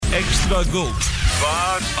Extra Gold.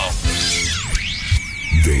 Waar anders?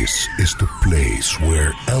 This is the place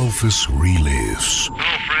where Elvis relives.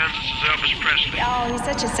 Hello, friends. This is Elvis Presley. Oh, he's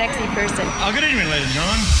such a sexy person. Oh, good evening, ladies and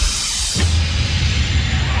gentlemen.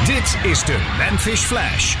 Dit is de Memphis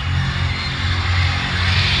Flash.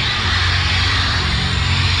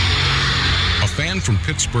 A fan from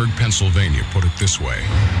Pittsburgh, Pennsylvania put it this way.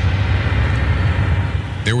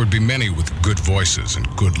 There would be many with good voices and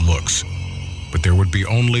good looks, but there would be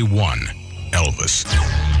only one, Elvis.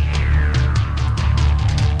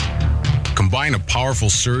 Combine a powerful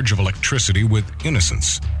surge of electricity with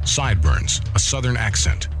innocence, sideburns, a southern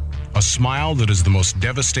accent, a smile that is the most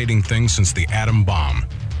devastating thing since the atom bomb,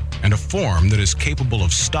 and a form that is capable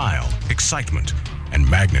of style, excitement, and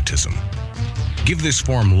magnetism. Give this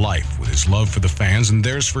form life with his love for the fans and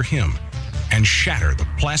theirs for him, and shatter the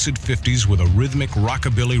placid 50s with a rhythmic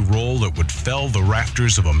rockabilly roll that would fell the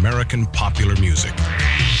rafters of American popular music.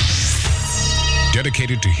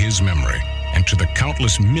 Dedicated to his memory and to the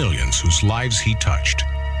countless millions whose lives he touched,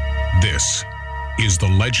 this is the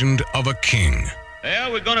legend of a king.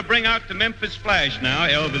 Well, we're going to bring out the Memphis Flash now,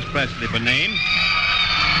 Elvis Presley by name.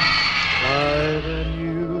 Bright and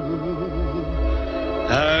new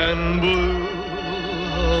and blue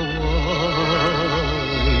Hawaii.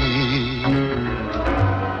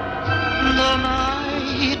 The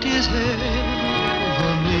night is heavenly,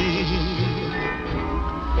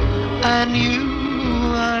 and you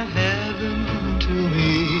are heaven to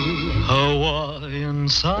me. Hawaiian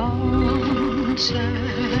sunset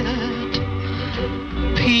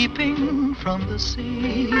peeping from the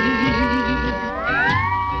sea.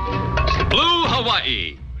 Blue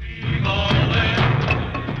Hawaii.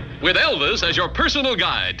 With Elvis as your personal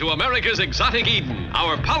guide to America's exotic Eden,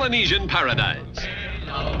 our Polynesian paradise.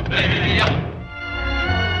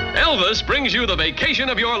 Elvis brings you the vacation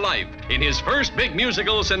of your life in his first big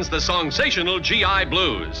musical since the sensational G.I.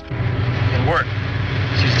 Blues. It worked.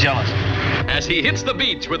 She's jealous. As he hits the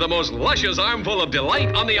beach with the most luscious armful of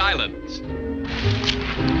delight on the islands.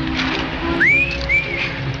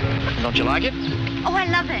 Don't you like it? Oh, I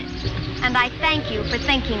love it. And I thank you for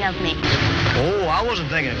thinking of me. Oh, I wasn't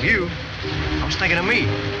thinking of you. I was thinking of me.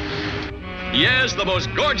 Yes, the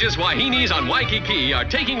most gorgeous Wahinis on Waikiki are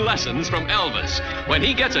taking lessons from Elvis when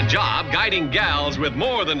he gets a job guiding gals with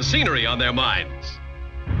more than scenery on their minds.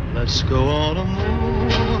 Let's go on a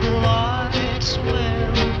moonlight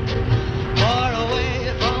swim, far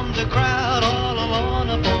away from the crowd, all alone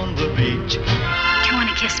upon the beach. Do you want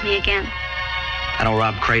to kiss me again? I don't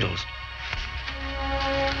rob cradles.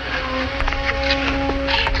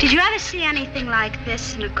 Did you ever see anything like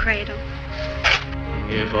this in a cradle?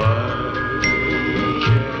 If I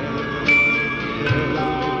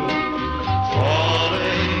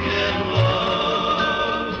falling in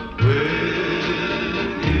love with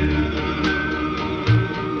you,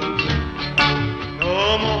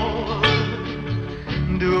 no more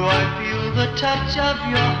do I feel the touch of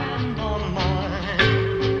your hand on mine.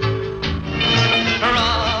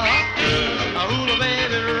 Rock, a hula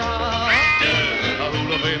baby, rock, a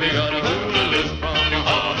hula baby, got a hula lift from your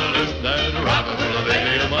heart, a lift that rock, a hula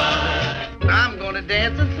baby of mine. I'm gonna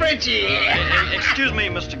dance with Frenchie. Excuse me,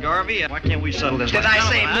 Mr. Garvey. Why can't we settle this? Did I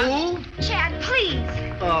say move? Chad, please.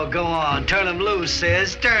 Oh, go on. Turn him loose,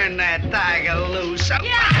 sis. Turn that tiger loose. Yeah.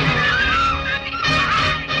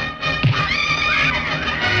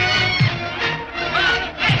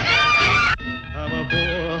 I'm a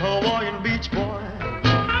poor Hawaiian beach boy,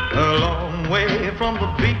 a long way from the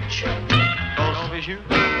beach. Call off your shoes,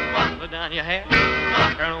 put down your hat,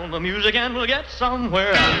 turn on the music and we'll get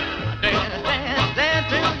somewhere. Dance, dance, dance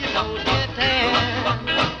till your toes get tan.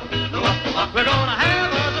 We're gonna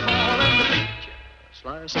have us a ball in the beach,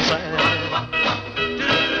 slice and sand.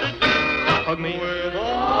 Hug me with all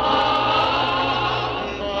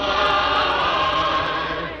my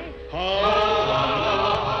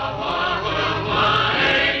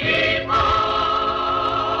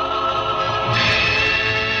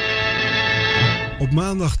Op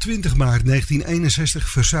maandag 20 maart 1961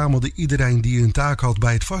 verzamelde iedereen die een taak had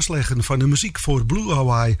bij het vastleggen van de muziek voor Blue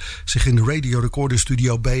Hawaii zich in de Radio Recorder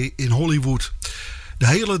Studio B in Hollywood. De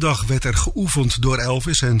hele dag werd er geoefend door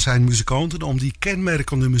Elvis en zijn muzikanten om die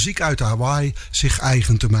kenmerkende muziek uit Hawaii zich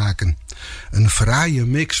eigen te maken. Een fraaie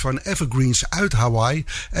mix van evergreens uit Hawaii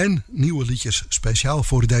en nieuwe liedjes speciaal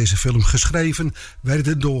voor deze film geschreven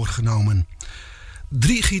werden doorgenomen.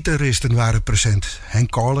 3 gitaristen waren present.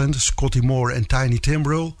 Hank Garland, Scotty Moore en Tiny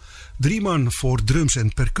Timbrell. 3 man voor drums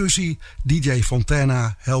en percussie. DJ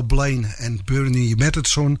Fontana, Hal Blaine en Bernie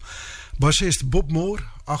Mattson. Bassist Bob Moore.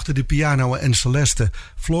 Achter de piano en celeste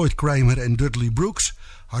Floyd Kramer en Dudley Brooks.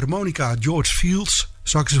 Harmonica George Fields.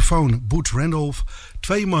 saxofoon Boots Randolph,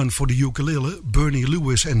 2 man voor de ukulele Bernie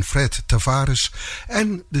Lewis en Fred Tavares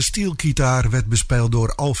en de steelgitaar werd bespeeld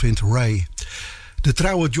door Alvin Ray. De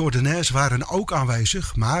trouwe Jordanes waren ook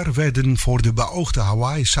aanwezig, maar werden voor de beoogde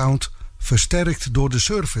Hawaii sound versterkt door de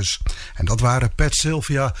surfers. En dat waren Pat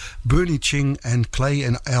Sylvia, Bernie Ching en Clay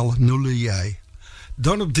en Al Nullier.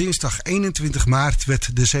 Dan op dinsdag 21 maart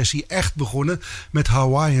werd de sessie echt begonnen met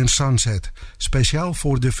Hawaiian Sunset. Speciaal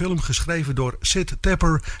voor de film geschreven door Sid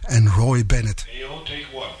Tepper en Roy Bennett. Take 1.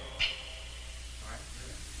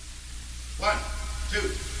 1, 2,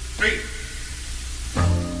 3.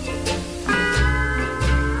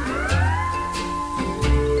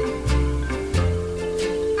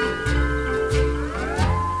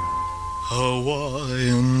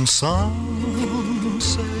 Hawaiian sunset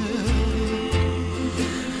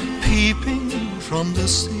peeping from the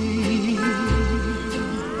sea,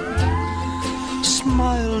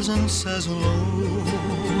 smiles and says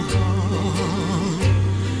aloha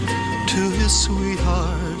to his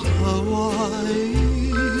sweetheart Hawaii.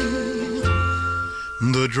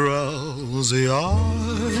 The drowsy islands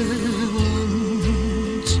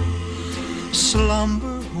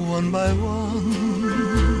slumber one by one,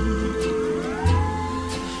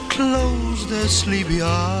 close their sleepy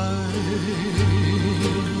eyes,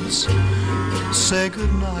 say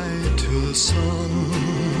goodnight to the sun.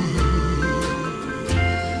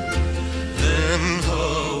 Then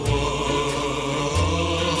Hawaii,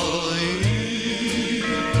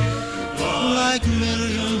 like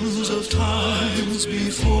millions of times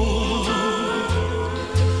before,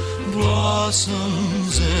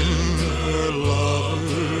 blossoms in her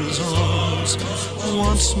lover's arms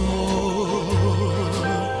once more.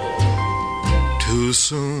 Too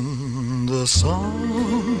soon the sunrise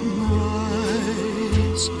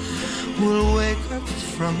will wake her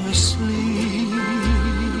from her sleep.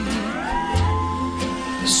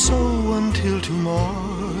 So until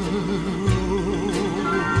tomorrow,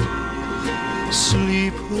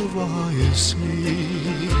 sleep while you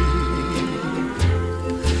sleep.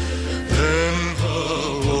 Then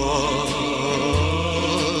Hawaii,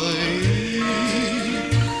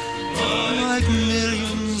 like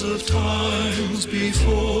millions of times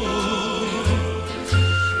before,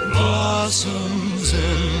 blossoms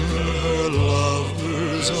in her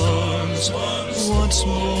lover's arms once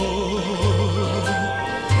more.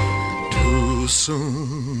 Too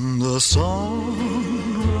soon the sunrise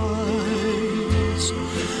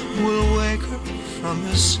will wake her from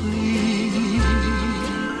her sleep.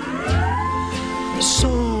 So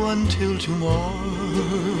until tomorrow,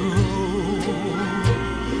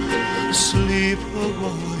 sleep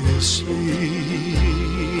while you sleep.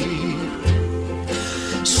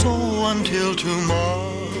 So until tomorrow,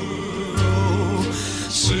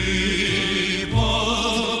 sleep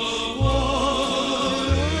while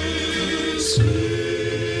you sleep.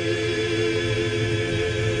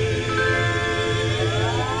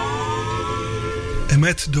 En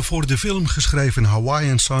met de voor de film geschreven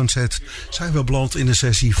Hawaiian Sunset zijn we beland in de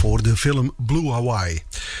sessie voor de film Blue Hawaii.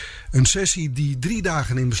 Een sessie die 3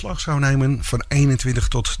 dagen in beslag zou nemen van 21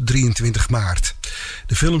 tot 23 maart.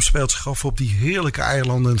 De film speelt zich af op die heerlijke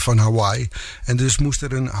eilanden van Hawaii. En dus moest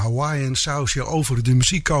er een Hawaiian sausje over de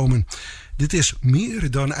muziek komen. Dit is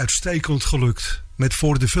meer dan uitstekend gelukt. Met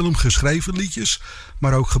voor de film geschreven liedjes,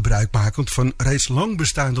 maar ook gebruikmakend van reeds lang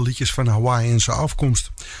bestaande liedjes van Hawaiianse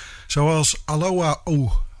afkomst. Zoals Aloha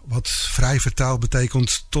O, wat vrij vertaald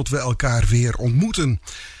betekent tot we elkaar weer ontmoeten.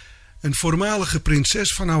 Een voormalige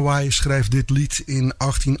prinses van Hawaii schreef dit lied in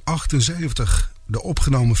 1878. De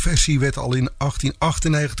opgenomen versie werd al in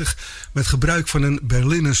 1898 met gebruik van een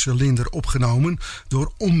Berliner cilinder opgenomen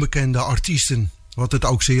door onbekende artiesten. Wat het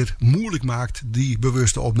ook zeer moeilijk maakt die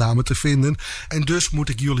bewuste opname te vinden. En dus moet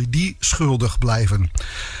ik jullie die schuldig blijven.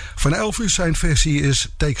 Van Elvis zijn versie is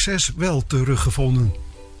take 6 wel teruggevonden.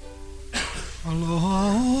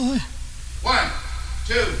 Aloha. 1,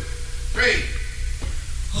 2, 3.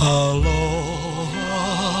 Aloha,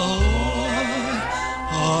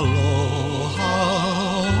 aloha,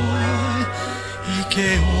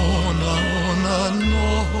 ike ona ona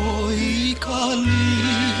no i kalipo.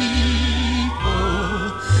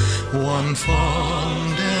 One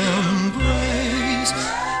fond embrace,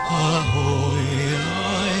 ahoy,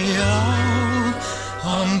 ai,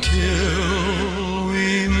 until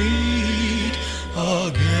we meet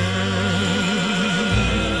again.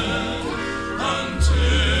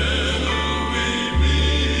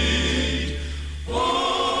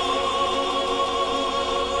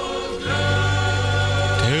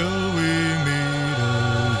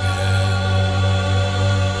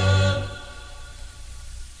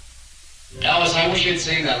 I wish you'd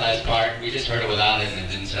sing that last part. We just heard it without it and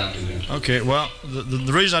it didn't sound too good. Okay, well,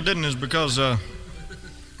 the reason I didn't is because I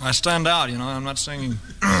stand out, you know. I'm not singing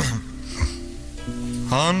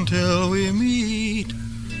until we meet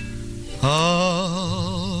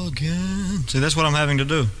again. See, that's what I'm having to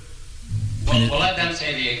do. Well, let them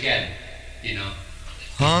say the again, you know.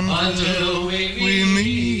 Until we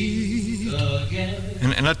meet again.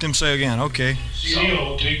 And let them say again, okay.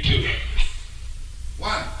 CO, take 2.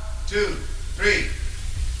 1, 2, 3.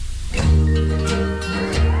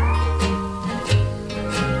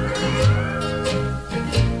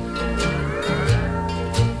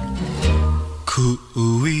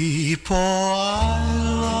 Cooey-po, I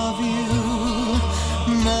love you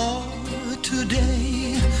more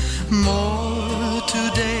today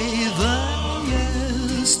than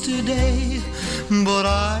yesterday. But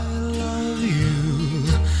I love you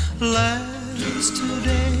less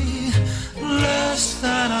today, less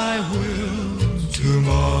than I will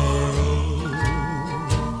tomorrow.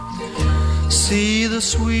 See the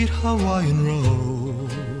sweet Hawaiian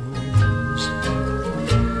rose,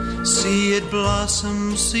 see it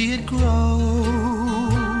blossom, see it grow.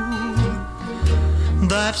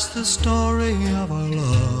 That's the story of our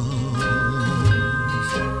love.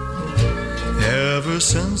 Ever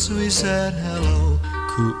since we said hello,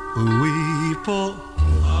 Cooey-po,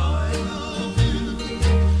 I love you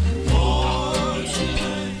more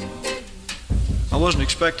today. I wasn't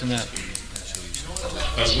expecting that.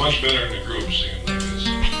 That's much better in the group singing like this.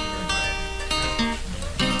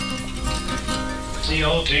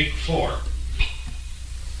 CO, take 4.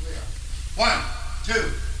 1, 2,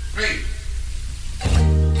 3.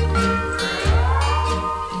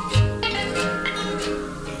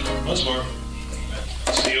 Once more.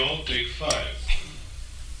 CO, take 5.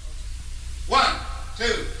 1,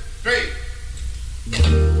 2, 3.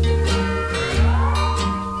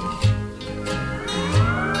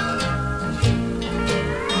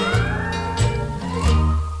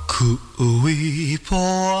 Cooey-po, I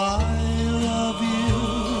love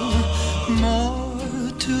you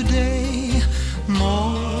more today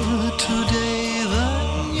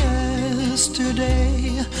than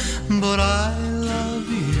yesterday. But I love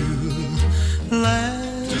you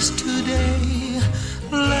less today,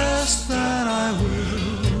 less than I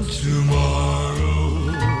will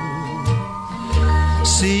tomorrow.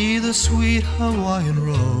 See the sweet Hawaiian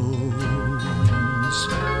rose,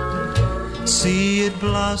 see it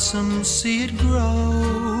blossom, see it grow.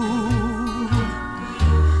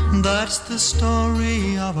 That's the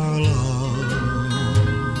story of our love.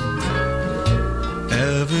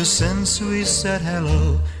 Ever since we said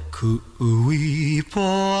hello, Cooey-po,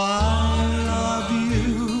 I love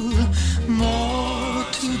you more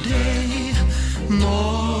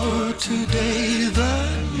today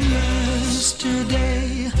than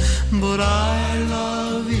yesterday. But I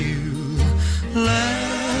love you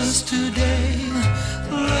less today,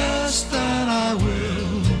 less than I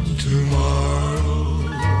will tomorrow.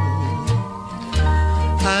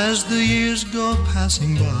 As the years go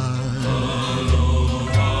passing by,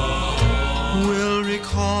 we'll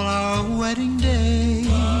recall our wedding day.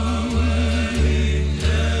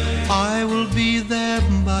 I will be there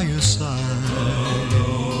by your side.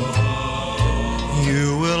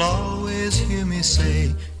 You will always hear me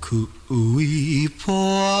say, Cooey-po,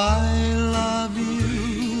 I love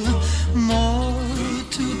you more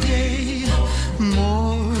today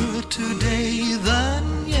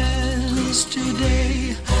than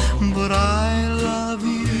yesterday. But I love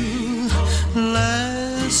you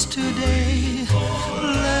less today,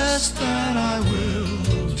 less than I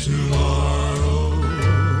will tomorrow.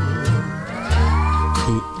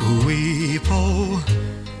 Cooey-po,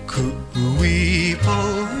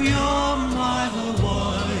 Cooey-po, you're my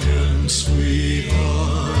Hawaiian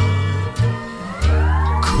sweetheart.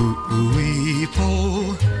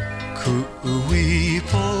 Cooey-po,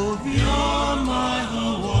 Cooey-po, you're my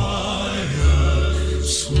Hawaiian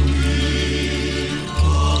sweetheart.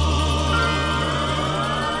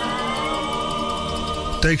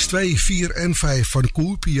 Takes 2, 4 en 5 van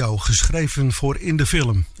Cooey-po, geschreven voor in de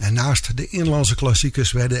film. En naast de inlandse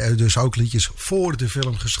klassiekers werden er dus ook liedjes voor de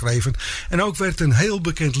film geschreven. En ook werd een heel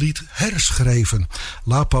bekend lied herschreven.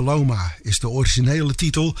 La Paloma is de originele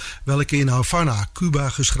titel, welke in Havana, Cuba,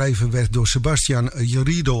 geschreven werd door Sebastián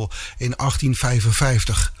Yrido in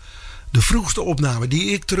 1855. De vroegste opname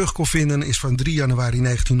die ik terug kon vinden is van 3 januari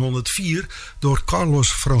 1904 door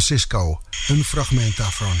Carlos Francisco. Een fragment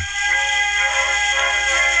daarvan.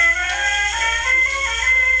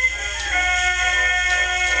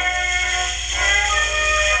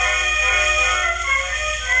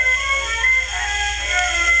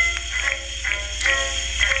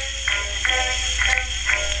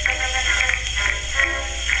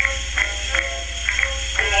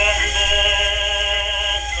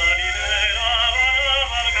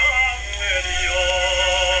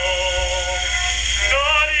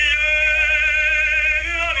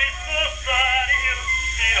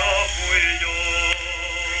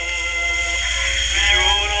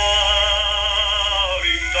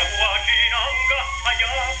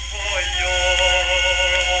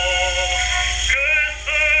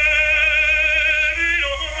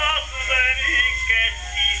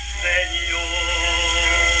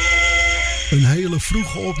 Een hele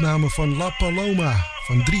vroege opname van La Paloma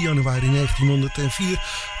van 3 januari 1904.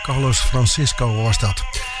 Carlos Francisco was dat.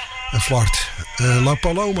 En Flart. La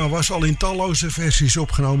Paloma was al in talloze versies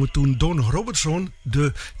opgenomen toen Don Robertson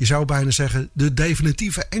je zou bijna zeggen, de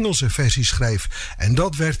definitieve Engelse versie schreef. En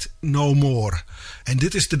dat werd No More. En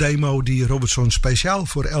dit is de demo die Robertson speciaal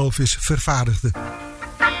voor Elvis vervaardigde.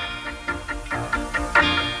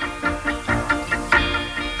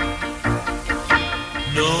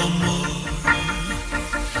 No more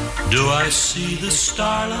do I see the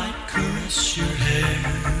starlight caress your hair.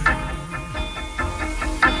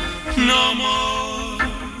 No more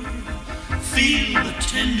feel the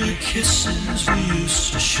tender kisses we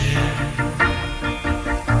used to share.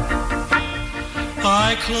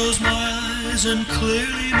 I close my eyes and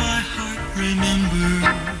clearly my heart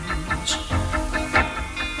remembers.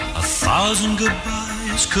 1,000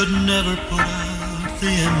 goodbyes could never put out the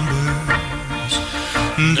embers.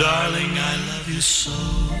 Darling, I love you so,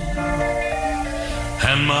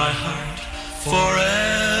 and my heart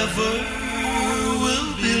forever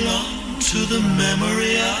will belong to the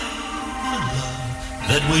memory of the love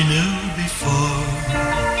that we knew before.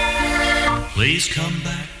 Please come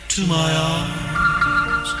back to my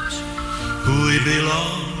arms, we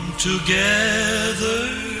belong together.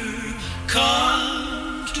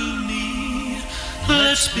 Come to me,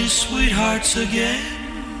 let's be sweethearts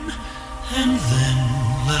again, and then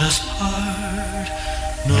let us part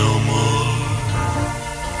no more.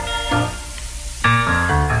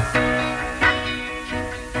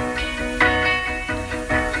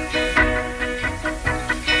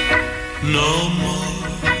 No more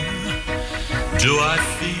do I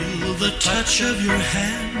feel the touch of your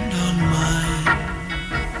hand on mine.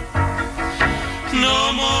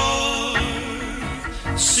 No more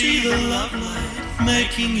see the love light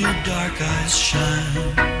making your dark eyes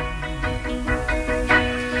shine.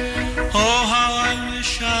 Oh, how I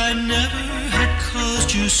wish I never had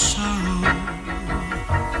caused you sorrow.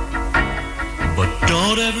 But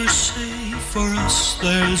don't ever say for us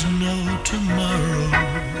there's no tomorrow.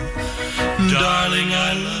 Darling,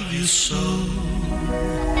 I love you so,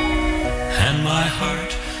 and my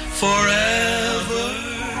heart forever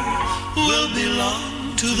will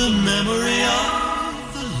belong to the memory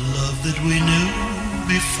of the love that we knew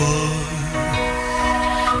before.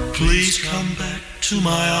 Please come back to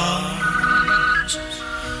my arms,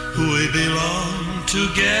 we belong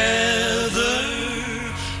together.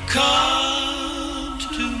 Come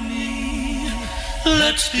to me,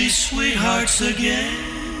 let's be sweethearts again,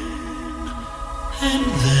 and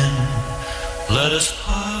then let us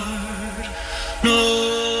part no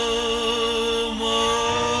more.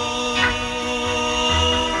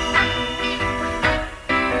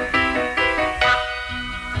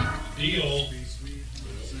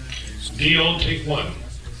 D.O. take one.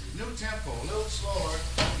 New tempo, a little slower,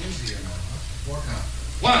 easier now. 4 count.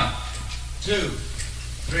 1, 2,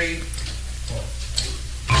 3, 4.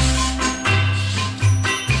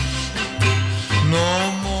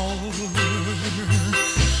 No more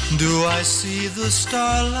do I see the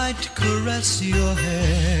starlight caress your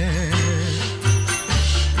hair.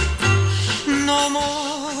 No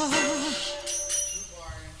more.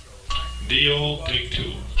 D.O. take 2.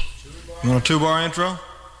 You want a 2-bar intro?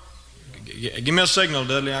 Give me a signal,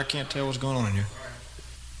 Dudley. I can't tell what's going on in here.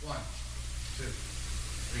 1, 2,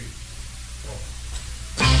 3,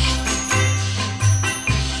 4.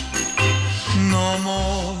 No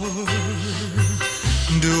more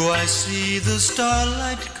do I see the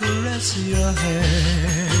starlight caress your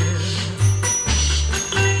hair.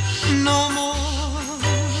 No more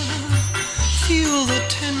feel the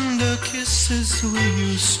tender kisses we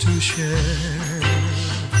used to share.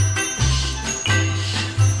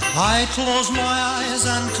 I close my eyes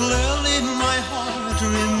and clearly my heart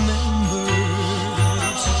remembers.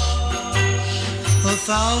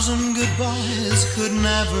 1,000 goodbyes could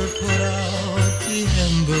never put out the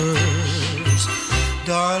embers.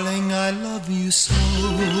 Darling, I love you so,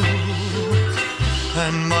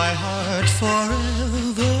 and my heart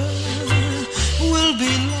forever will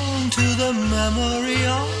belong to the memory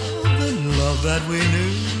of the love that we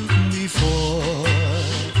knew before.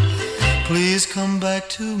 Please come back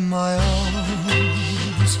to my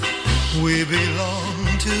arms, we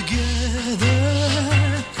belong together.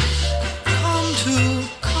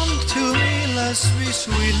 Come to me, let's be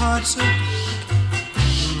sweethearts again.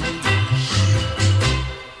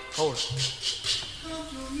 course.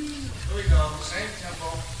 Here we go. Same tempo.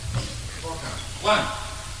 4 counts. 1,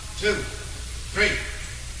 2, 3.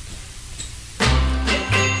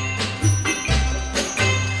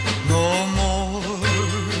 No more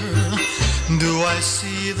do I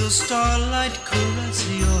see the starlight caress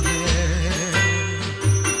your hair.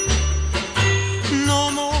 No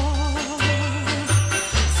more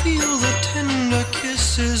feel the tender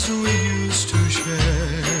kisses we used to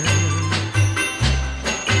share.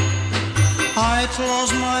 I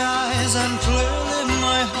close my eyes and clearly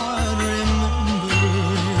my heart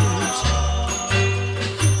remembers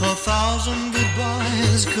 1,000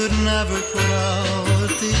 goodbyes could never put out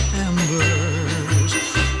the embers.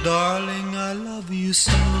 Darling, I love you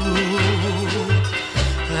so,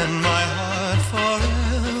 and my heart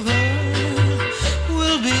forever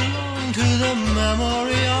will belong to the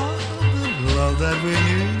memory of the love that we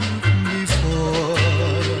knew before.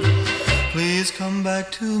 Please come back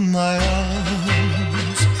to my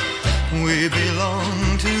arms. We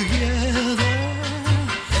belong together.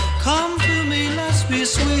 Come to me, let's be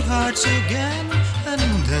sweethearts again, and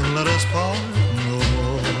then let us part no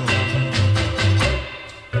more.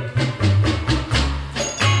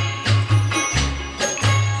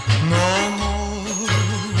 No more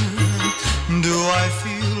do I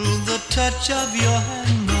feel the touch of your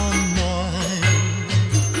hand on mine.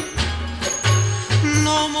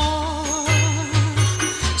 No more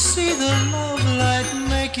see the love light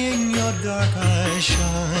making your dark eyes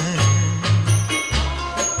shine.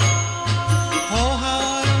 Oh, how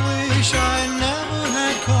I wish I never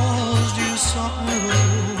had caused you sorrow.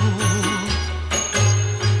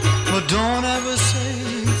 But don't ever say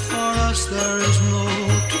for us there is no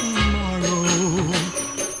tomorrow.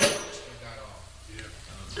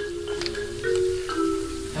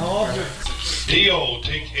 D.O.,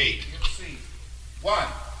 take 8. 1,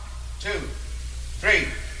 2, 3.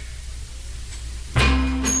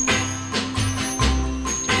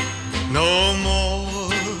 No more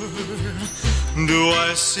do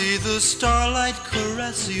I see the starlight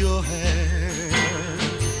caress your hair.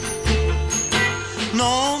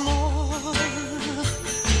 No more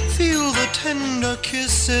feel the tender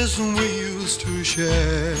kisses we used to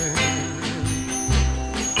share.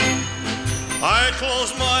 I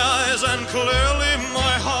close my eyes and clearly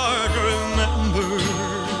my heart remembers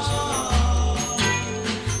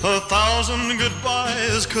 1,000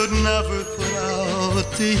 goodbyes could never put out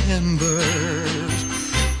the embers.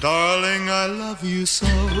 Darling, I love you so,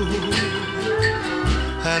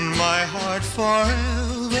 and my heart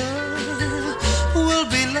forever will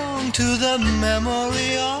belong to the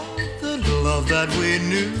memory of the love that we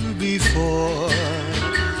knew before.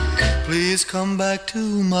 Please come back to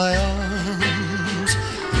my arms.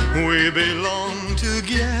 We belong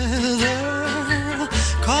together.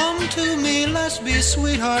 Come to me, let's be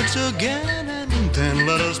sweethearts again, and then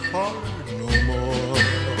let us part no more.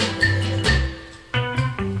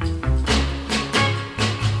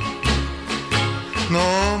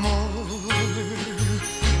 No more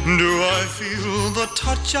do I feel the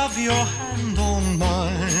touch of your hand on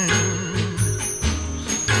mine.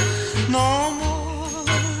 No more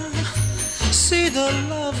see the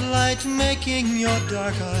love light making your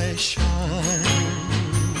dark eyes shine.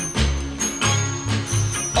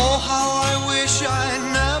 Oh, how I wish I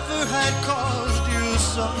never had caused you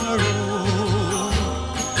sorrow.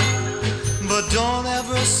 But don't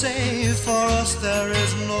ever say for us there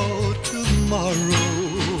is no tomorrow.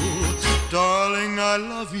 Darling, I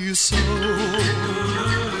love you so,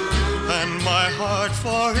 and my heart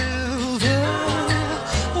forever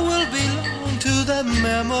will belong to the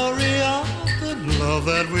memory of the love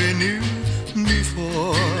that we knew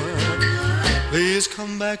before. Please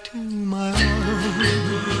come back to my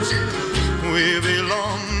arms. We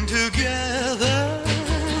belong together.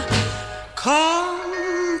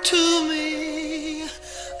 Come to me,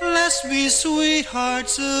 let's be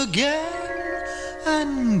sweethearts again,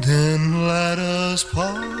 and then let us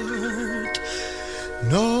part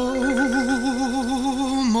no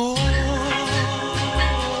more.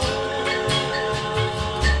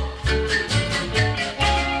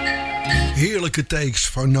 Heerlijke takes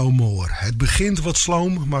van No More. Het begint wat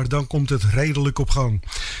sloom, maar dan komt het redelijk op gang.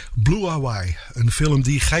 Blue Hawaii, een film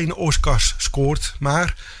die geen Oscars scoort,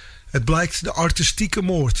 maar het blijkt de artistieke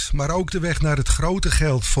moord, maar ook de weg naar het grote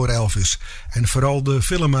geld voor Elvis en vooral de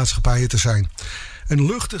filmmaatschappijen te zijn. Een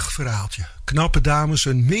luchtig verhaaltje, knappe dames,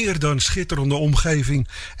 een meer dan schitterende omgeving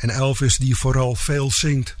en Elvis die vooral veel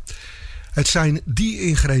zingt. Het zijn die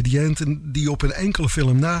ingrediënten die op een enkele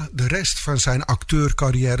film na de rest van zijn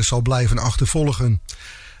acteurcarrière zal blijven achtervolgen.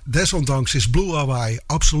 Desondanks is Blue Hawaii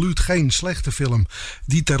absoluut geen slechte film,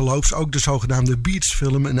 die terloops ook de zogenaamde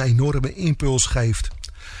Beach-film een enorme impuls geeft.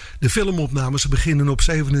 De filmopnames beginnen op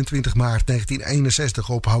 27 maart 1961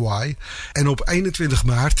 op Hawaii. En op 21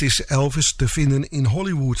 maart is Elvis te vinden in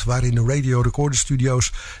Hollywood, waar in de Radio Recorder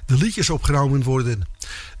Studios de liedjes opgenomen worden.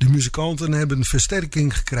 De muzikanten hebben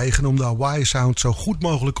versterking gekregen om de Hawaii Sound zo goed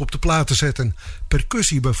mogelijk op de plaat te zetten.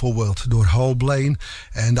 Percussie bijvoorbeeld door Hal Blaine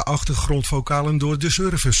en de achtergrondvocalen door de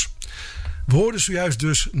Surfers. We hoorden zojuist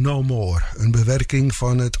dus No More, een bewerking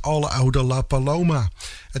van het aloude La Paloma.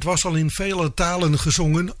 Het was al in vele talen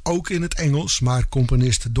gezongen, ook in het Engels, maar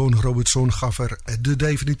componist Don Robertson gaf er de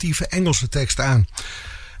definitieve Engelse tekst aan.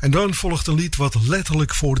 En dan volgt een lied wat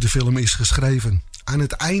letterlijk voor de film is geschreven. Aan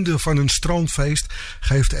het einde van een strandfeest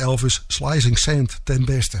geeft Elvis Slicing Sand ten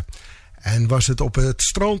beste. En was het op het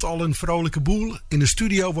strand al een vrolijke boel, in de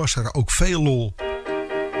studio was er ook veel lol.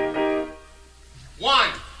 1,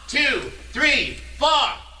 2, 3, 4.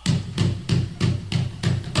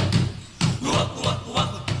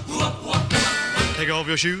 Take off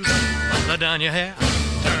your shoes, let down your hair,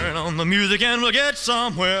 turn on the music and we'll get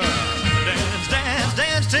somewhere. Dance, dance,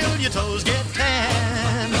 dance till your toes get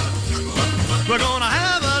tan. We're gonna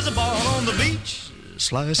have us a ball on the beach,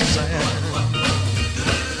 slice and sand.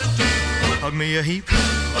 Hug me a heap,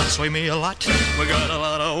 sway me a lot. We got a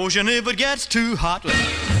lot of ocean if it gets too hot.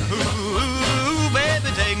 Ooh,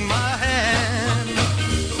 baby, take my hand.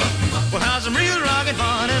 We'll have some real rockin'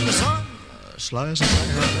 fun in the sun. Slice and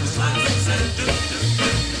sand.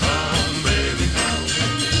 Come, baby, come.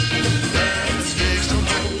 Let's dig some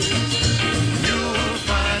holes. You'll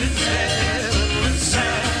find it heaven with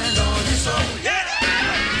sand on your soul. Yeah!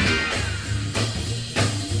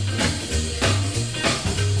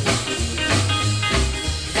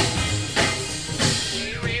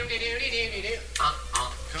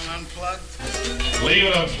 Come unplugged. Leave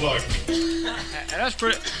it unplugged. That's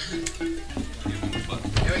pretty.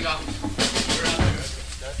 Here we go.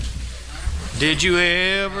 Did you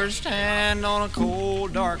ever stand on a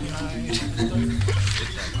cold, dark night?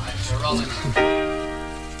 We're rolling.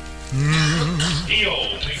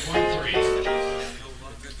 EO, take 1-3.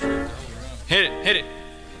 Hit it.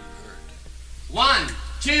 1,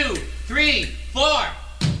 2, 3, 4.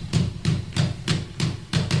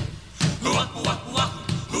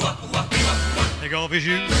 Take off your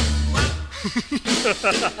shoes.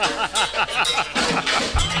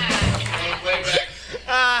 Way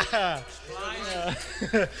back.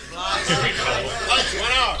 Here we go. Lights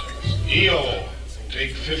went out. EO,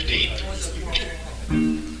 take 15.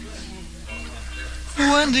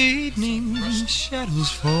 When the evening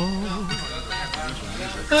shadows fall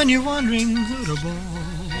and you're wondering who to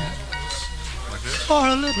ball for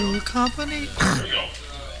a little company. Here we go.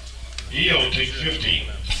 EO, take 15.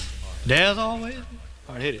 There's always.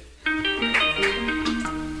 All right, hit it.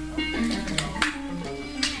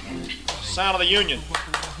 Sound of the Union.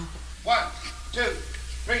 1, 2,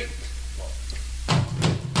 3.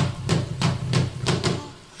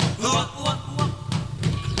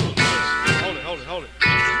 Hold it.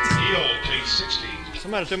 EO, take 16.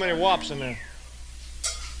 Somebody too many wops in there.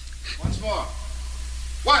 Once more.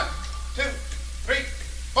 1, 2, 3,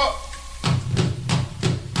 4.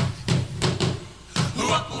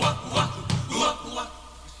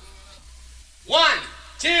 1,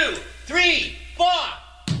 2, 3, 4.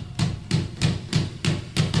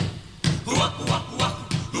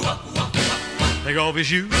 Take off your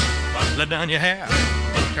shoes, let down your hair,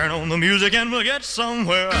 turn on the music and we'll get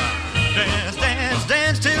somewhere. Dance, dance,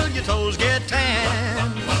 dance till your toes get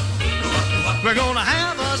tan. We're gonna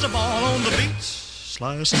have us a ball on the beach,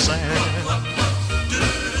 slice and sand.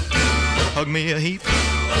 Hug me a heap,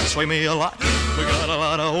 sway me a lot. We got a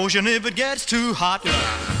lot of ocean if it gets too hot.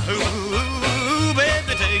 Ooh,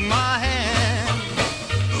 baby, take my hand.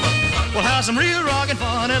 We'll have some real rockin'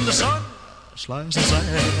 fun in the sun. Slice and sand.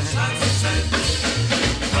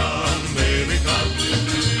 Come, baby, come.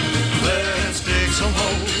 Let's dig some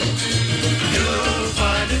holes. You'll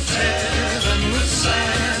find it's heaven with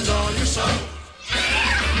sand on your soul.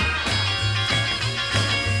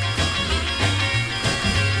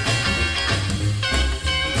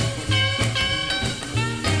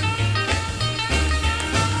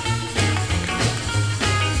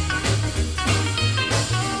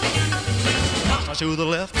 Slice to the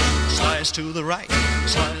left, slice to the right,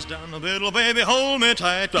 slice down the middle, baby, hold me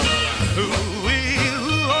tight. Hold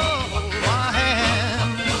my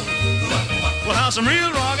hand. We'll have some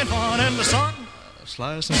real rockin' fun in the sun.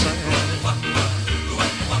 Slice and sand.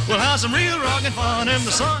 We'll have some real rockin' fun in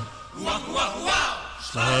the sun.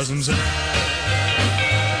 Slice and sand.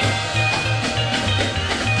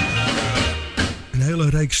 Een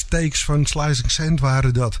hele reeks takes van Slicing Sand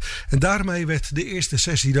waren dat. En daarmee werd de eerste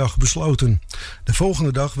sessiedag besloten. De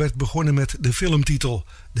volgende dag werd begonnen met de filmtitel.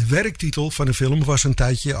 De werktitel van de film was een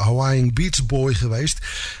tijdje Hawaiian Beach Boy geweest.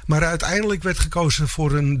 Maar uiteindelijk werd gekozen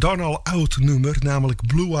voor een dan al oud nummer, namelijk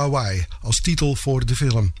Blue Hawaii, als titel voor de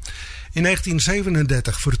film. In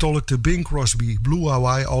 1937 vertolkte Bing Crosby Blue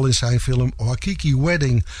Hawaii al in zijn film Waikiki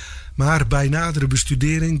Wedding. Maar bij nadere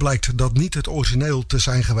bestudering blijkt dat niet het origineel te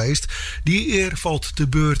zijn geweest. Die eer valt te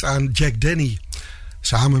beurt aan Jack Denny.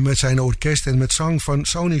 Samen met zijn orkest en met zang van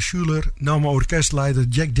Sonny Schuler nam orkestleider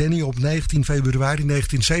Jack Denny op 19 februari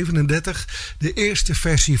 1937 de eerste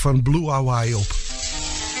versie van Blue Hawaii op.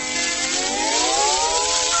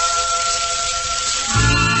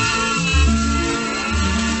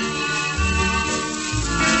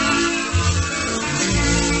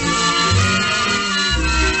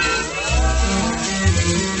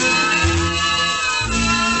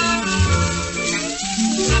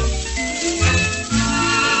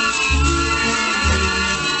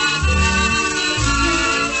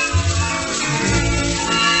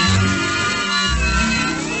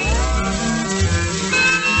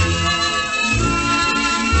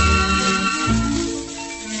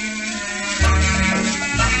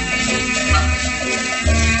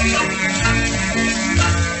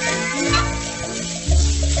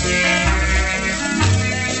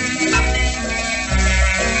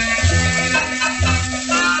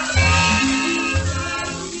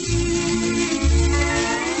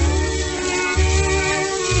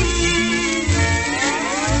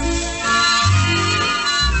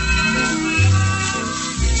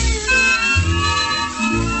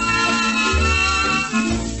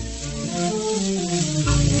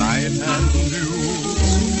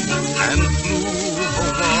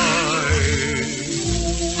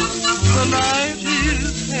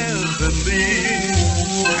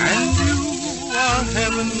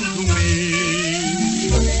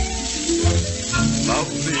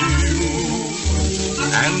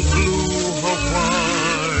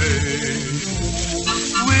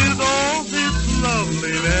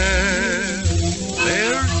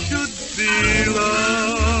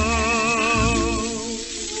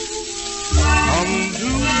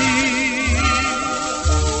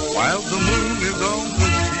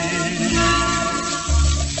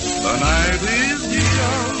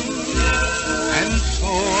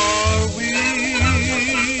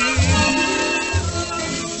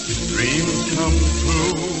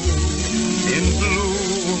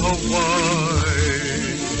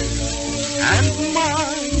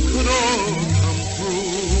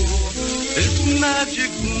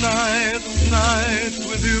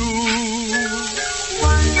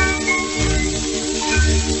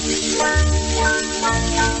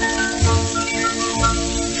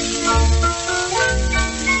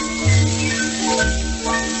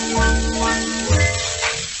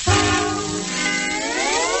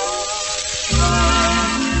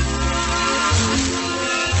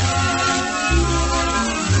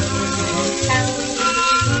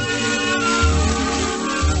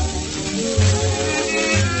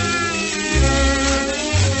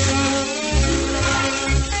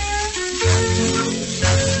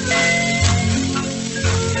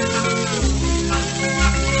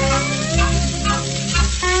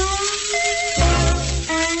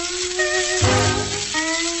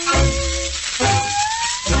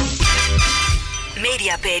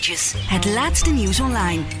 Mediapages. Het laatste nieuws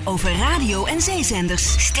online over radio- en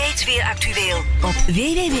zeezenders. Steeds weer actueel op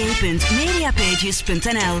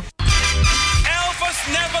www.mediapages.nl. Elvis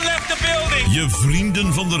never left the building. Je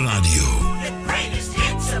vrienden van de radio. The greatest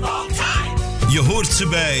hits of all time. Je hoort ze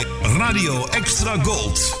bij Radio Extra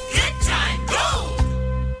Gold. Good time gold.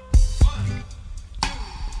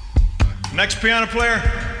 Next piano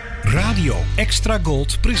player. Radio Extra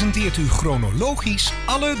Gold presenteert u chronologisch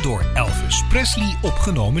alle door Elvis Presley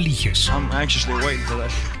opgenomen liedjes. I'm anxiously waiting for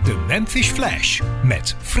that. De Memphis Flash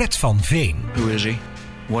met Fred van Veen. Who is he?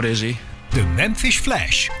 What is he? De Memphis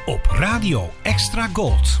Flash op Radio Extra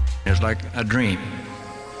Gold. It's like a dream.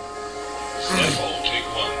 Sample, take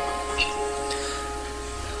one.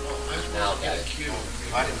 Now got a cue.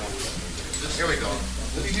 Here we go.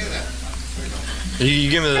 Let me hear that. You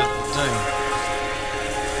give me the thing.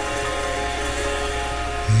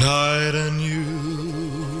 Night and you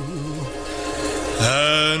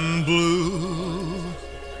and blue.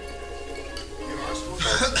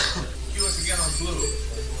 Cue us again on blue.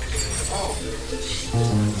 Oh.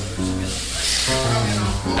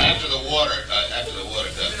 After the water cut,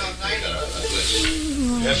 we got a glitch.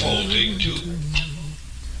 F-hole, take two. 1,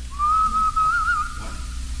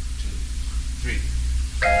 2, 3.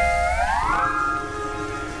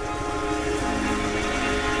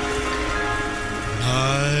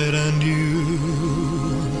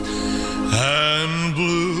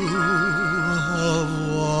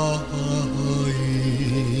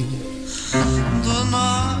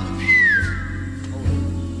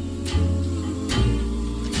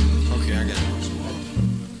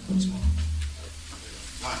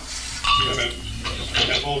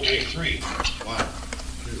 full take 3. 1,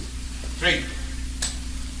 2, 3.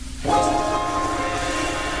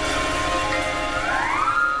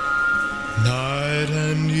 Night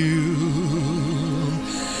and you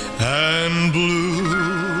and blue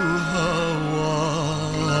Hawaii.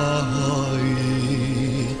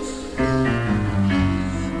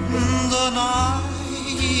 The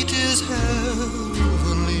night is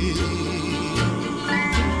heavenly,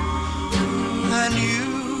 and you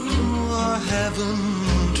are heaven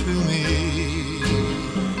to me.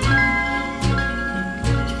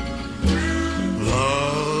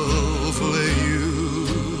 Lovely you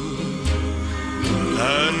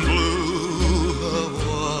and blue Hawaii.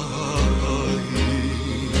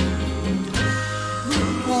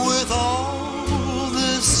 With all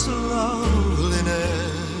this loveliness,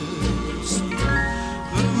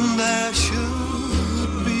 there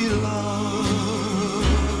should be love.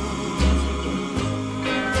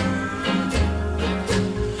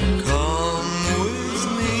 Come with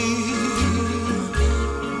me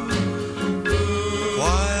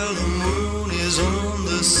while the moon is on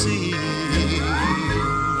the sea.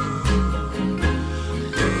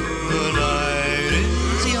 The night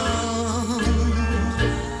is young,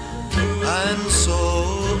 and so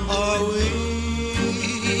are we.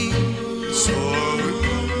 So are we.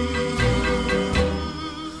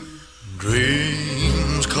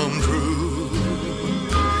 Dreams come true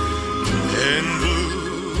in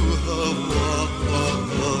blue Hawaii,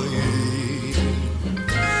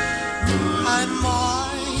 and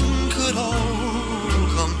mine could all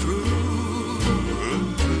come true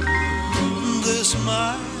this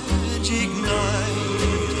magic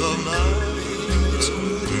night of nights.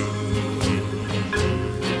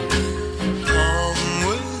 Come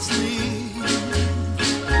with me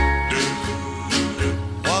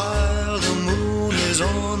while the moon is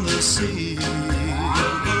on the sea. The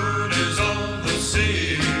moon is on the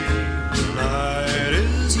sea. The night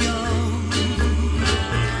is young,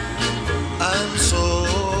 and so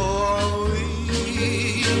are we.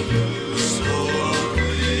 So are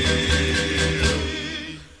we.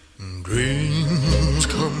 Dreams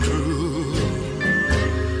come true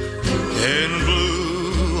in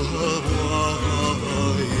blue Hawaii,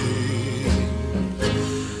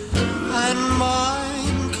 and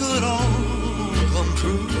mine could all come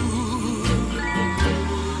true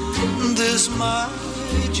this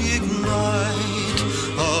magic night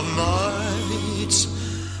of nights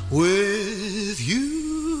with you.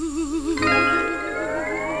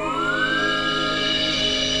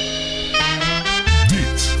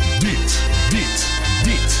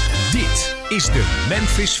 Dit is de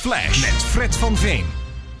Memphis Flash met Fred van Veen.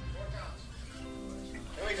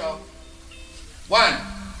 Here we go. 1,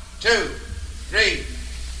 2, 3,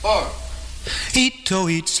 4. Ito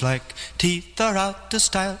eats like teeth are out of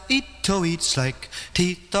style. Ito eats like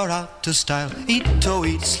teeth are out of style. Ito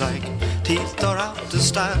eats like teeth are out of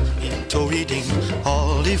style. Ito eating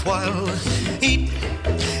all the while.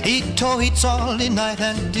 Ito eats all the night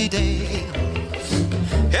and the day.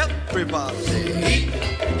 Everybody.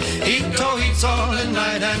 Ito eats all the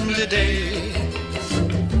night and the day.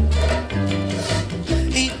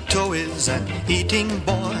 Ito is an eating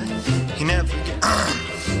boy. He never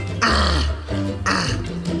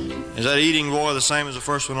Is that eating boy the same as the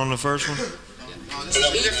first one on the first one?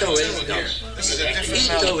 Ito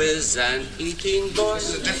is an eating boy. This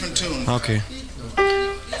is a different tune. Okay.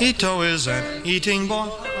 Ito is an eating boy.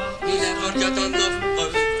 He never got enough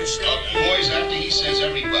of fish. Boys, after he says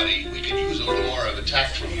everybody, we could use a little more of a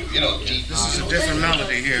tact from you. You know, deep. This is a different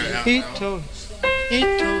melody here. Ito is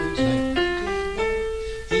like...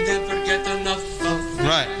 He never get enough of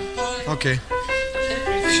Right. Okay.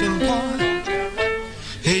 fishing boy.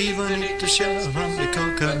 Even eat the shell from the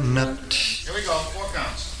coconut. Here we go. 4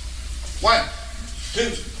 counts. 1, 2,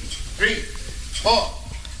 3, 4.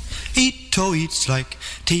 Ito eats like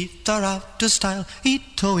teeth are out of style.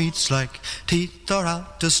 Ito eats like teeth are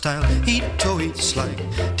out of style. Ito eats like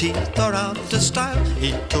teeth are out of style.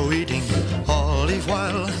 Ito eating all the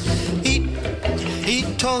while.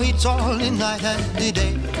 Ito eats all the night and the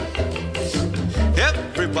day.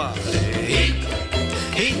 Everybody.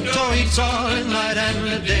 Ito eats all the night and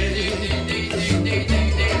the day.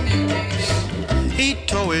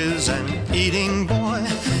 Ito is an eating boy.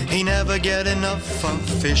 He never get enough of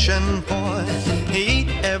fishing, boy. He eat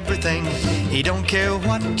everything, he don't care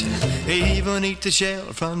what. He even eat the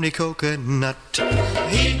shell from the coconut.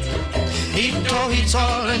 Ito eats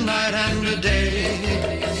all the night and the day.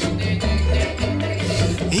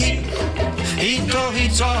 Ito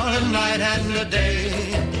eats all the night and the day.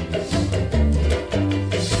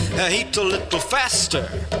 Eat a little faster.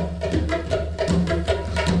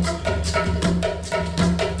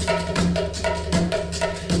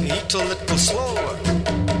 a little slower.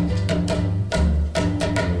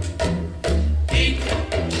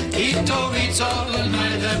 Eat-o, eats all the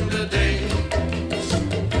night and the day.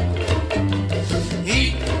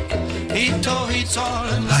 Eat-o, eats all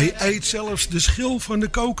the night. Hij eet zelfs de schil van de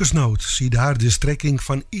kokosnoot. Zie daar de strekking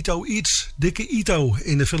van Ito Eats, Dikke Ito,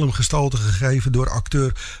 in de film gestalte gegeven door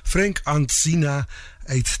acteur Frank Anzina,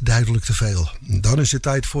 eet duidelijk te veel. Dan is het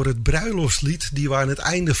tijd voor het bruiloftslied die we aan het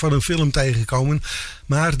einde van een film tegenkomen,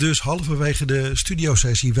 maar dus halverwege de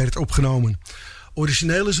studiosessie werd opgenomen.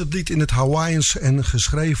 Origineel is het lied in het Hawaiians en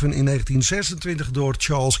geschreven in 1926 door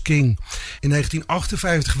Charles King. In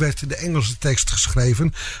 1958 werd de Engelse tekst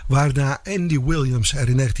geschreven, waarna Andy Williams er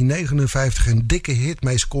in 1959 een dikke hit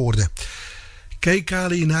mee scoorde.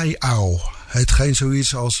 Kekali Nai Au, hetgeen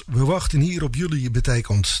zoiets als we wachten hier op jullie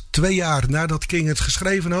betekent. 2 jaar nadat King het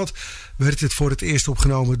geschreven had, werd het voor het eerst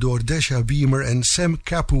opgenomen door Desha Beamer en Sam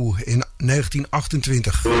Kapu in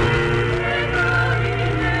 1928.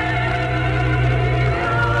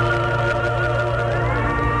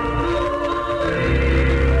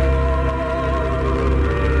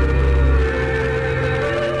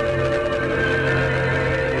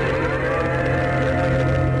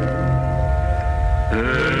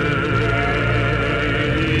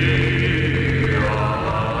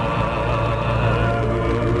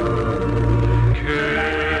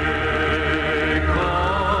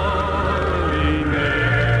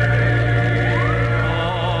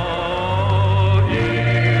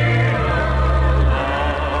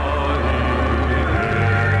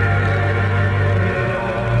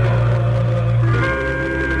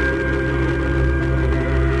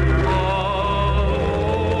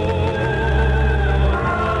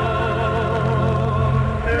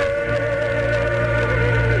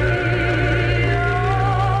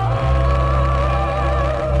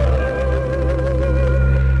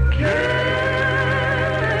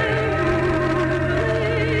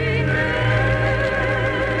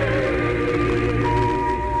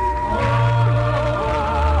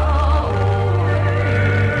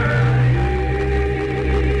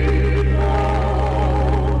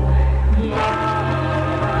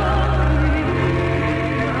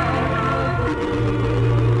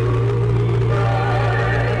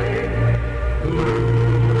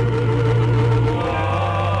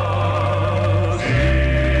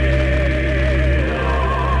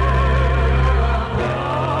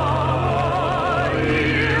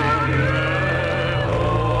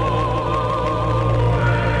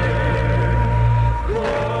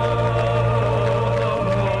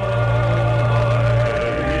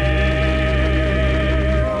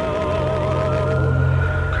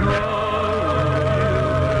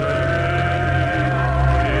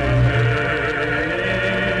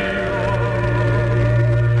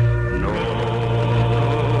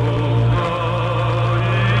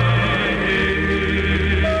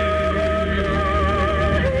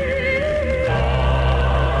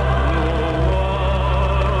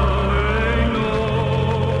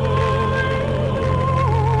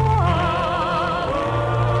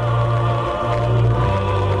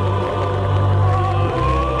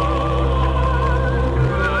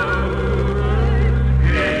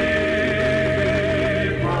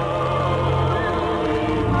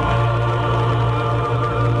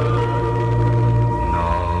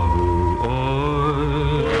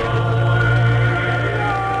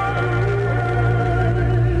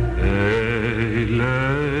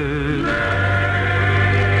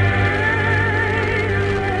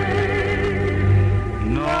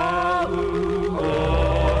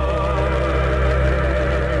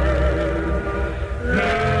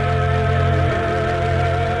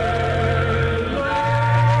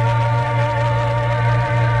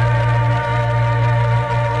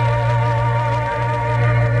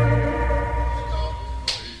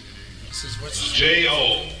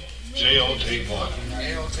 J.O. J.O. take one.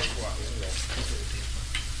 J.O. take one.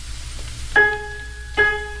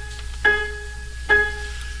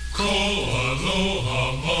 Ko aloha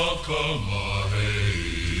makamare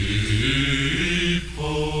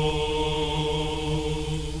po.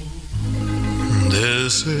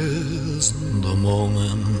 This is the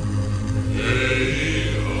moment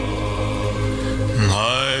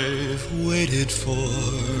I've waited for.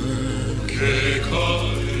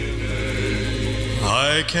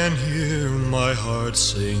 I can hear my heart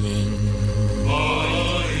singing.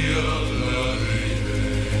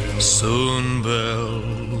 Soon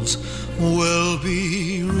bells will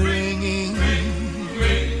be ringing.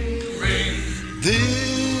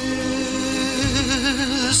 This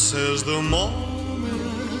is the moment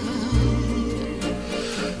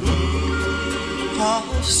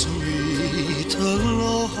of sweet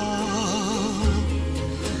aloha.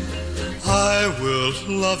 I will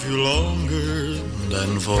love you longer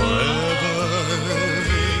than forever.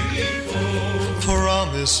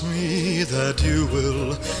 Promise me that you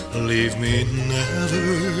will leave me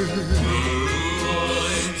never.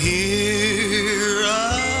 Here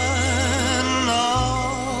and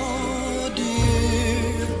now,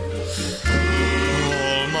 dear,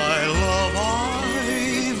 all my love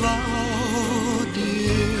I vow,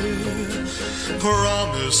 dear.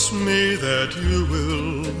 Promise me that you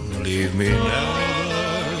will leave me never.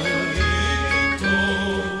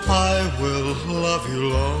 I will love you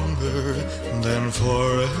longer than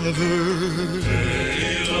forever.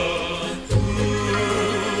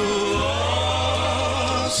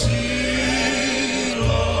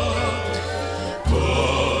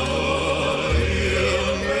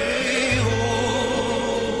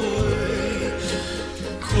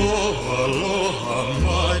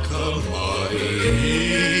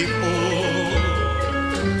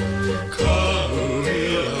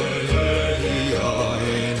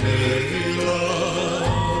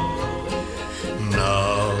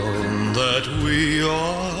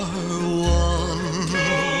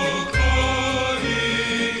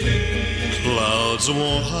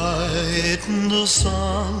 Won't hide the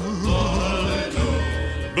sun.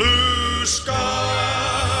 Blue skies,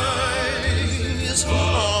 a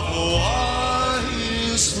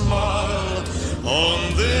Hawaii smile on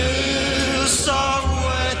this our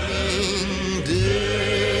wedding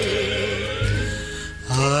day.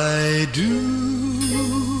 I do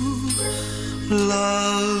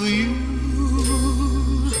love you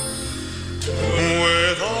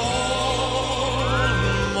with all.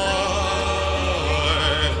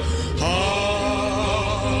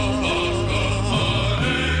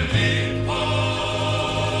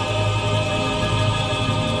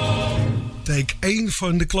 Take 1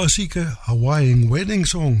 van de klassieke Hawaiian Wedding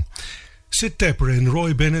Song. Sid Tepper en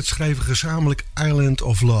Roy Bennett schreven gezamenlijk Island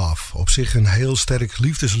of Love. Op zich een heel sterk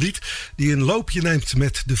liefdeslied die een loopje neemt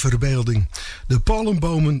met de verbeelding. De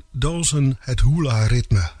palmbomen dansen het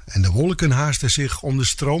hula-ritme en de wolken haasten zich om de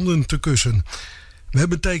stranden te kussen. We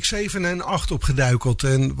hebben take 7 en 8 opgeduikeld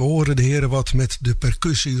en we horen de heren wat met de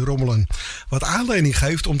percussie rommelen. Wat aanleiding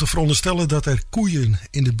geeft om te veronderstellen dat er koeien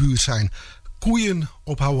in de buurt zijn. Koeien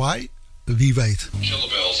op Hawaii? Wie weet. Kill the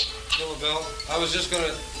bells. Kill a bell. I was just going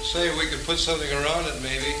to say we could put something around it,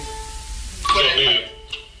 maybe.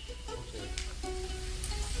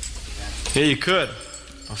 Yeah, you could.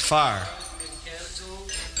 A fire.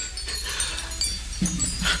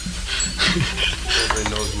 Everybody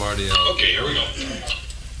knows Marty out. Okay, here we go.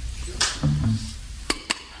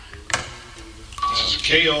 This is a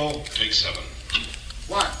KO, take 7.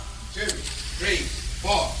 1, 2, 3,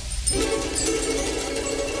 4.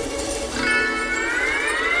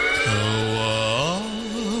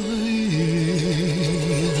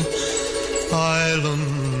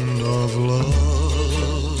 Island of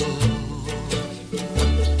love,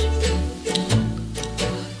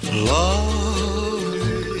 lovely.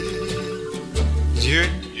 Did you hear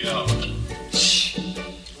it? Yeah.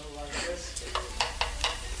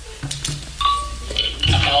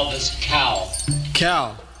 Elvis Cow.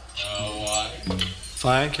 Cal. What?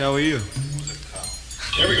 Fine, Cal, how are you?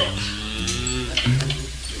 Here we go.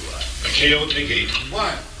 A KO, take 8.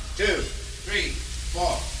 1, 2, 3,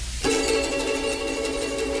 4.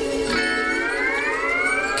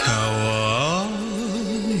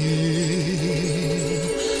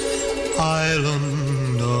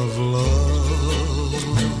 Island of love,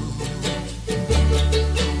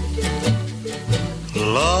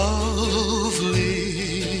 lovely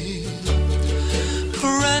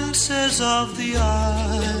princess of the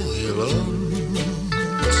islands,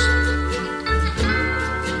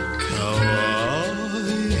 Kauai,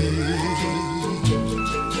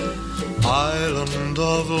 island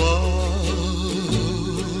of love.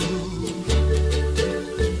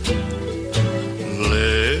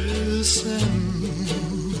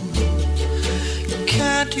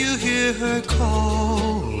 Can't you hear her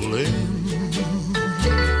calling?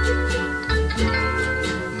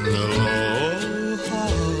 Aloha,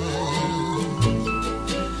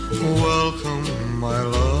 welcome my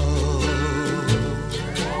love.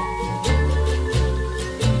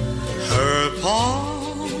 Her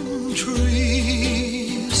palm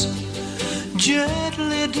trees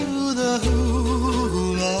gently do the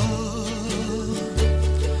hula,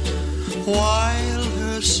 while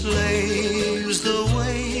her slaves the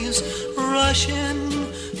waves rush in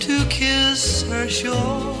to kiss her shores.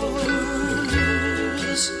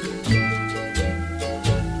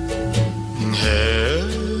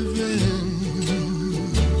 Heaven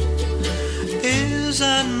is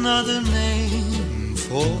another name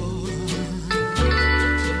for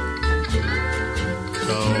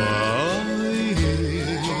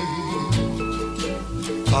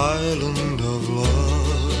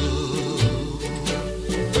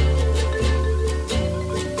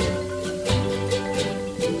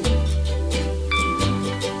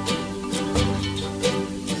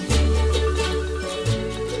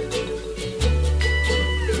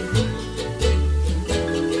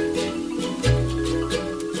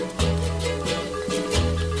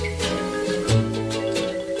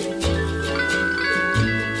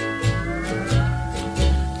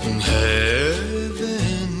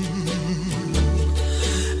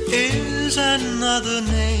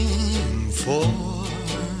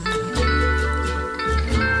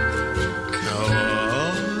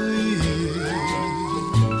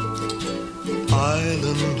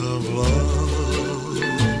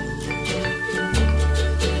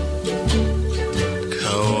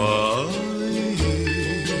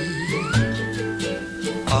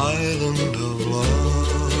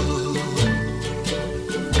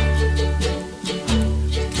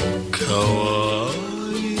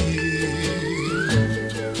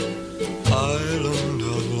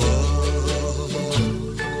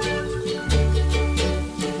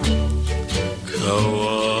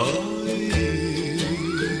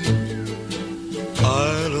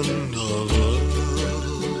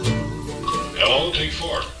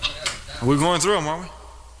We're going through them, aren't we?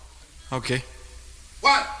 Okay.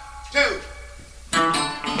 1, 2.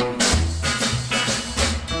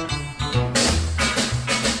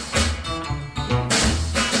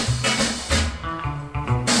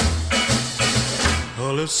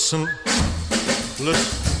 Listen, look,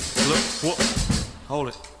 what? Hold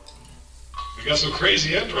it. We got some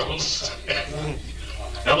crazy intros.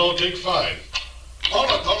 Hello, take 5.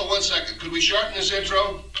 Hold on 1 second. Could we shorten this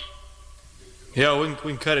intro? Yeah, we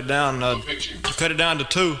can cut it down. Cut it down to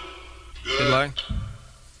 2. Good. Like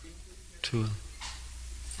 2.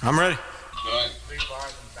 I'm ready. All right. 3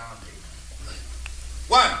 bars and down beat.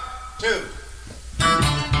 1, 2.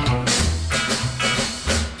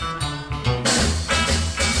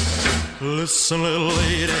 Listen, little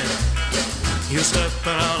lady, you're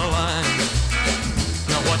stepping out of line.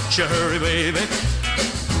 Now watch your hurry, baby.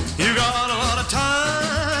 You got a lot of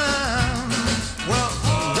time. Well,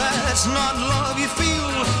 that's not love you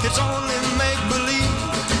feel. It's only make-believe.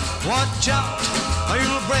 Watch out, or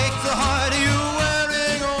you'll break the heart you're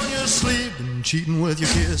wearing on your sleeve. And cheating with your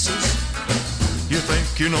kisses. You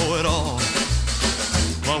think you know it all.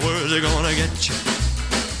 My words are gonna get you.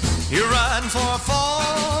 You're riding for a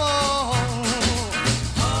fall.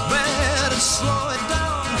 Better slow it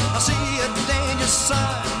down. I see a danger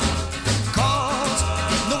sign. 'Cause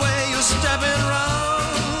the way you're stepping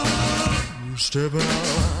round, you're stepping out of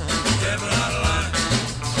line. Stepping out of line.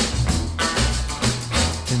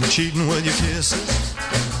 And cheating with your kisses.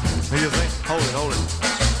 What do you think? Hold it.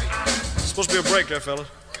 It's supposed to be a break there, fellas.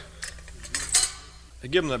 Hey,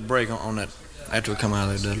 give them that break on that after we come out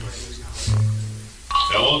of there, Dudley.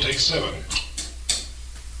 Hello, take 7.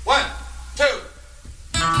 1, 2.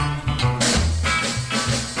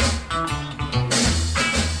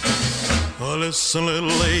 Oh, listen,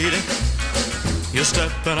 little lady, you're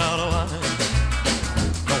stepping out of line.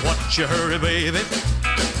 Now watch your hurry, baby.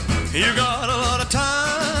 You got a lot of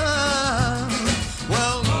time.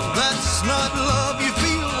 Well, that's not love you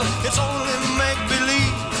feel. It's only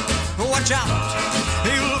make-believe. Watch out,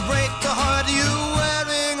 you'll break the heart you're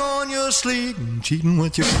wearing on your sleeve. And cheating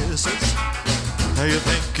with your kisses. Now you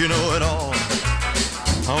think you know it all.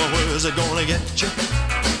 Oh, where's it gonna get you?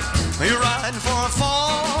 You're riding for a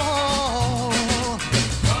fall.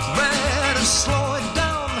 Better slow it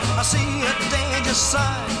down. I see a danger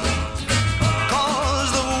sign.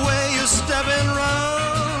 'Cause the way you're stepping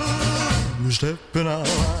round, you're stepping out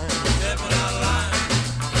of line. Stepping out of line.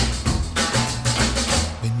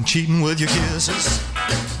 Been cheating with your kisses.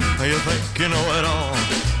 You think you know it all.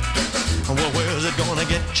 Well, where's it gonna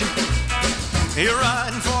get you? You're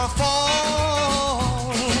riding for a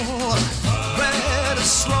fall. Better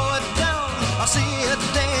slow it down. I see a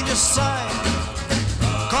danger sign.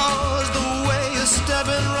 'Cause the way you're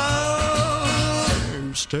stepping round,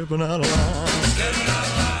 you're stepping out of line. Stepping out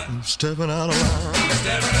of line. You're stepping out of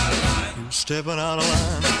line. Stepping out of line. You're stepping out of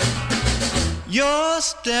line. You're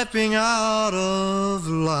stepping out of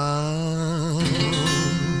line.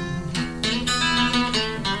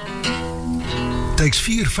 Takes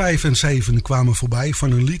 4, 5 en 7 kwamen voorbij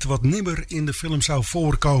van een lied wat nimmer in de film zou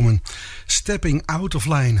voorkomen. Stepping Out of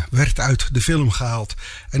Line werd uit de film gehaald.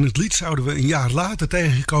 En het lied zouden we een jaar later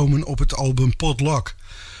tegenkomen op het album Potluck.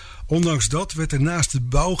 Ondanks dat werd er naast de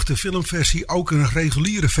beoogde filmversie ook een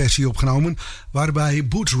reguliere versie opgenomen, waarbij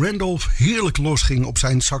Boots Randolph heerlijk losging op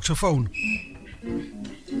zijn saxofoon.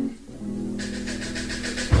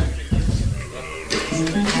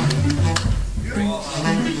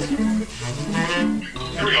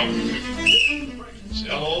 Here we go.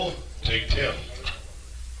 Hello, take 10.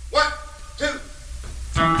 1, 2.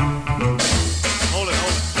 Hold it.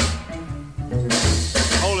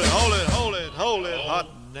 Hot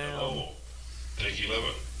damn. Oh, take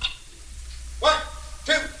 11. 1,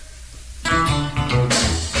 2.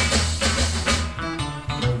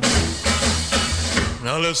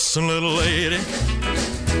 Now listen, little lady,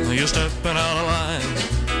 you're stepping out of line.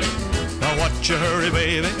 Now watch your hurry,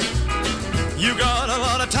 baby. You got a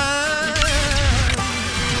lot of time.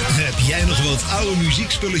 Heb jij nog wat oude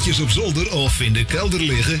muziekspulletjes op zolder of in de kelder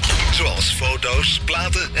liggen? Zoals foto's,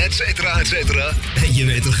 platen, etc. En je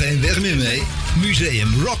weet er geen weg meer mee?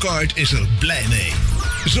 Museum Rock Art is er blij mee.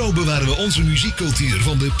 Zo bewaren we onze muziekcultuur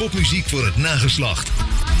van de popmuziek voor het nageslacht.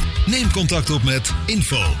 Neem contact op met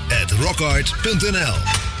info@rockart.nl.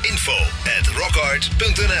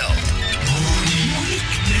 info@rockart.nl.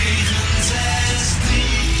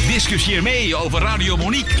 Discussieer mee over Radio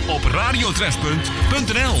Monique op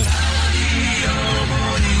radiotrefpunt.nl.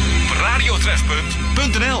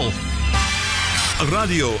 Radiotrefpunt.nl.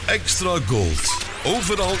 Radio Extra Gold.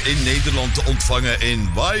 Overal in Nederland te ontvangen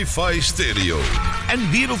in wifi stereo.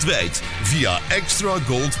 En wereldwijd via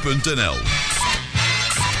extragold.nl.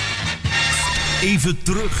 Even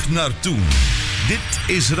terug naar toen.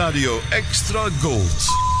 Dit is Radio Extra Gold.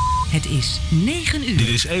 Het is 9 uur. Dit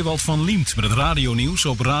is Ewald van Liemt met het radionieuws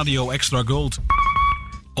op Radio Extra Gold.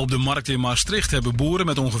 Op de markt in Maastricht hebben boeren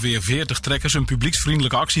met ongeveer 40 trekkers een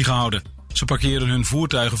publieksvriendelijke actie gehouden. Ze parkeren hun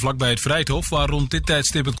voertuigen vlakbij het Vrijthof, waar rond dit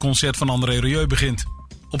tijdstip het concert van André Rieu begint.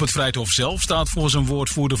 Op het Vrijthof zelf staat volgens een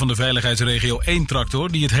woordvoerder van de veiligheidsregio 1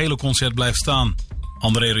 tractor die het hele concert blijft staan.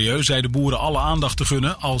 André Rieu zei de boeren alle aandacht te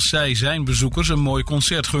gunnen als zij zijn bezoekers een mooi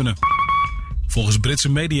concert gunnen. Volgens Britse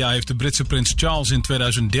media heeft de Britse prins Charles in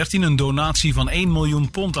 2013 een donatie van 1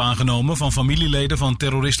 miljoen pond aangenomen van familieleden van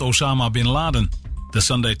terrorist Osama Bin Laden. De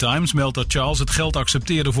Sunday Times meldt dat Charles het geld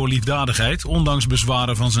accepteerde voor liefdadigheid, ondanks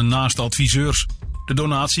bezwaren van zijn naaste adviseurs. De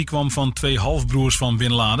donatie kwam van 2 halfbroers van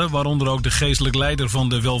Bin Laden, waaronder ook de geestelijk leider van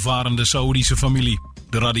de welvarende Saoedische familie.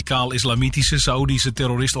 De radicaal-islamitische Saoedische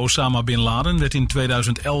terrorist Osama Bin Laden werd in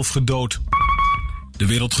 2011 gedood. De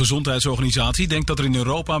Wereldgezondheidsorganisatie denkt dat er in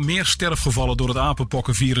Europa meer sterfgevallen door het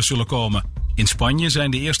apenpokkenvirus zullen komen. In Spanje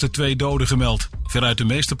zijn de eerste 2 doden gemeld. Veruit de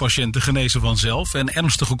meeste patiënten genezen vanzelf en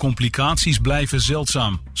ernstige complicaties blijven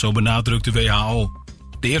zeldzaam, zo benadrukt de WHO.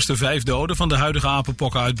 De eerste 5 doden van de huidige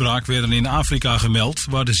apenpokkenuitbraak werden in Afrika gemeld,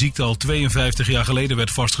 waar de ziekte al 52 jaar geleden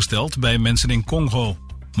werd vastgesteld bij mensen in Congo.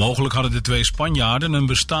 Mogelijk hadden de 2 Spanjaarden een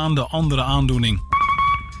bestaande andere aandoening.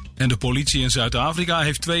 En de politie in Zuid-Afrika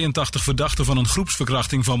heeft 82 verdachten van een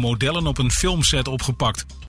groepsverkrachting van modellen op een filmset opgepakt.